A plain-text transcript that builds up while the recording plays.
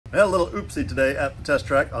We had a little oopsie today at the test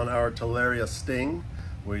track on our Talaria Sting.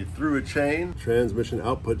 We threw a chain. Transmission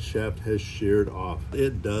output shaft has sheared off.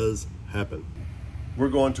 It does happen. We're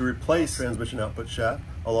going to replace transmission output shaft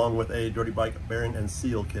along with a dirty bike bearing and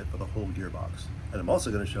seal kit for the whole gearbox. And I'm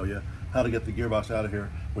also going to show you how to get the gearbox out of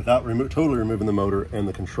here without totally removing the motor and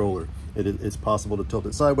the controller. It's possible to tilt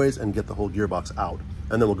it sideways and get the whole gearbox out.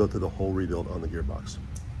 And then we'll go through the whole rebuild on the gearbox.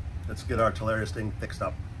 Let's get our Talaria Sting fixed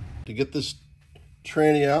up. To get this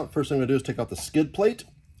tranny out, first thing I'm going to do is take off the skid plate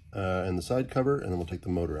and the side cover, and then we'll take the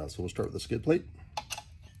motor out. So we'll start with the skid plate.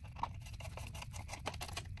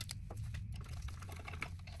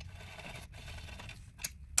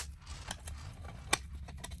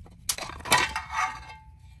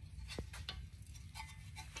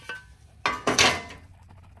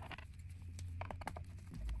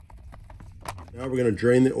 Now we're going to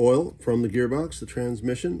drain the oil from the gearbox, the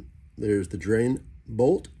transmission. There's the drain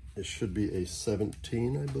bolt. It should be a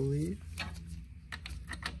 17, I believe.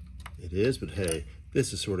 It is, but hey,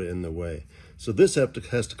 this is sort of in the way. So this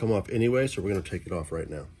has to come off anyway, so we're going to take it off right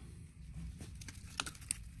now.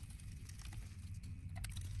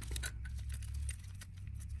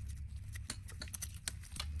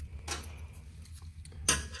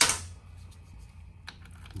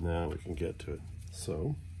 Now we can get to it.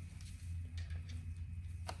 So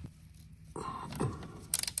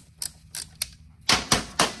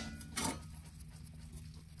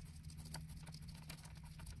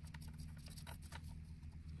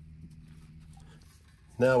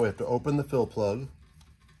now we have to open the fill plug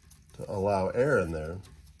to allow air in there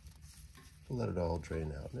to let it all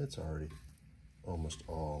drain out. And it's already almost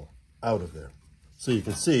all out of there. So you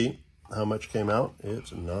can see how much came out.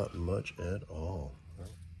 It's not much at all.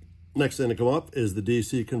 Next thing to come up is the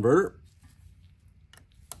DC converter.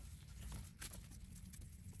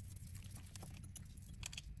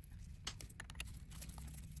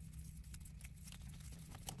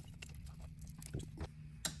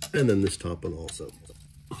 And then this top one also.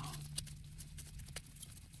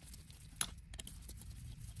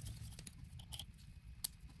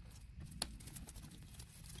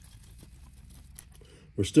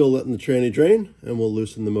 We're still letting the tranny drain, and we'll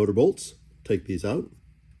loosen the motor bolts. Take these out,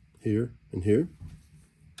 here and here.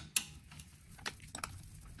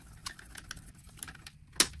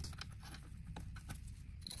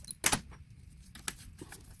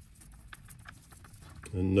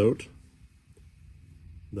 And note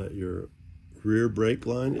that your rear brake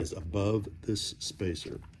line is above this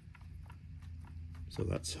spacer. So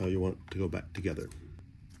that's how you want it to go back together.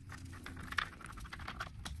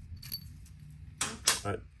 All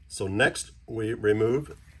right, so next we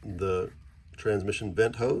remove the transmission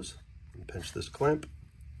vent hose and pinch this clamp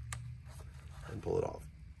and pull it off.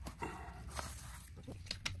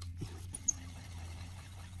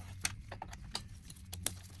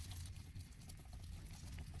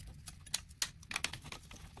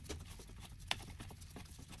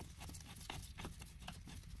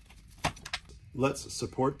 Let's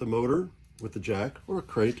support the motor with the jack or a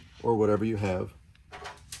crate or whatever you have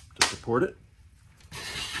to support it,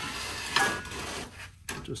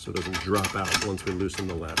 just so it doesn't drop out once we loosen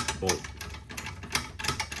the last bolt.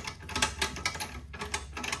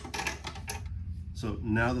 So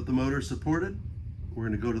now that the motor is supported, we're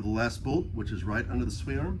going to go to the last bolt, which is right under the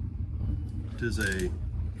sway arm. It is a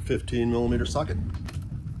 15mm socket.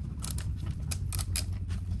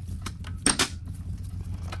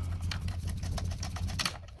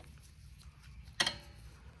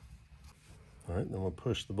 All right, then we'll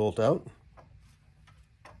push the bolt out.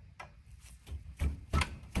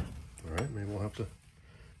 All right, maybe we'll have to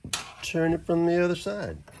turn it from the other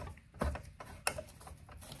side.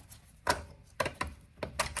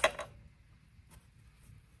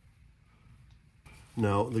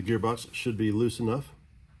 Now the gearbox should be loose enough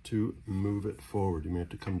to move it forward. You may have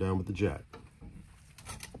to come down with the jack.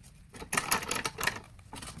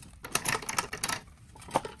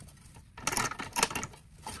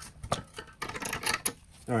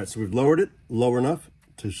 All right, so we've lowered it low enough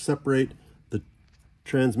to separate the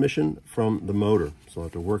transmission from the motor. So I'll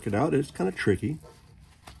have to work it out. It's kind of tricky.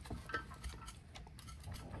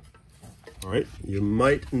 All right, you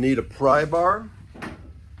might need a pry bar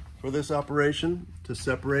for this operation to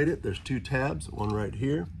separate it. There's two tabs, one right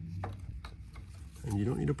here, and you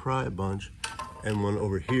don't need to pry a bunch, and one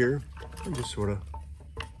over here, and just sort of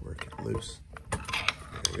work it loose. There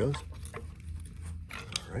it goes.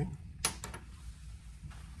 All right.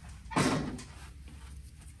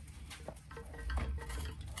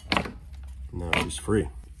 Now she's free.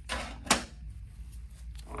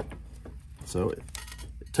 So it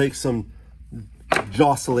takes some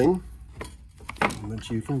jostling, but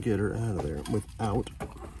you can get her out of there without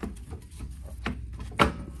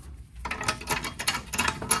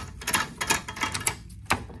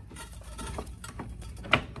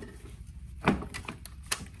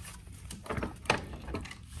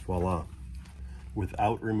Voila,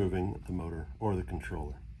 without removing the motor or the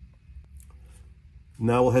controller.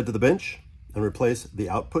 Now we'll head to the bench and replace the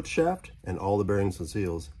output shaft and all the bearings and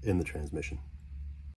seals in the transmission.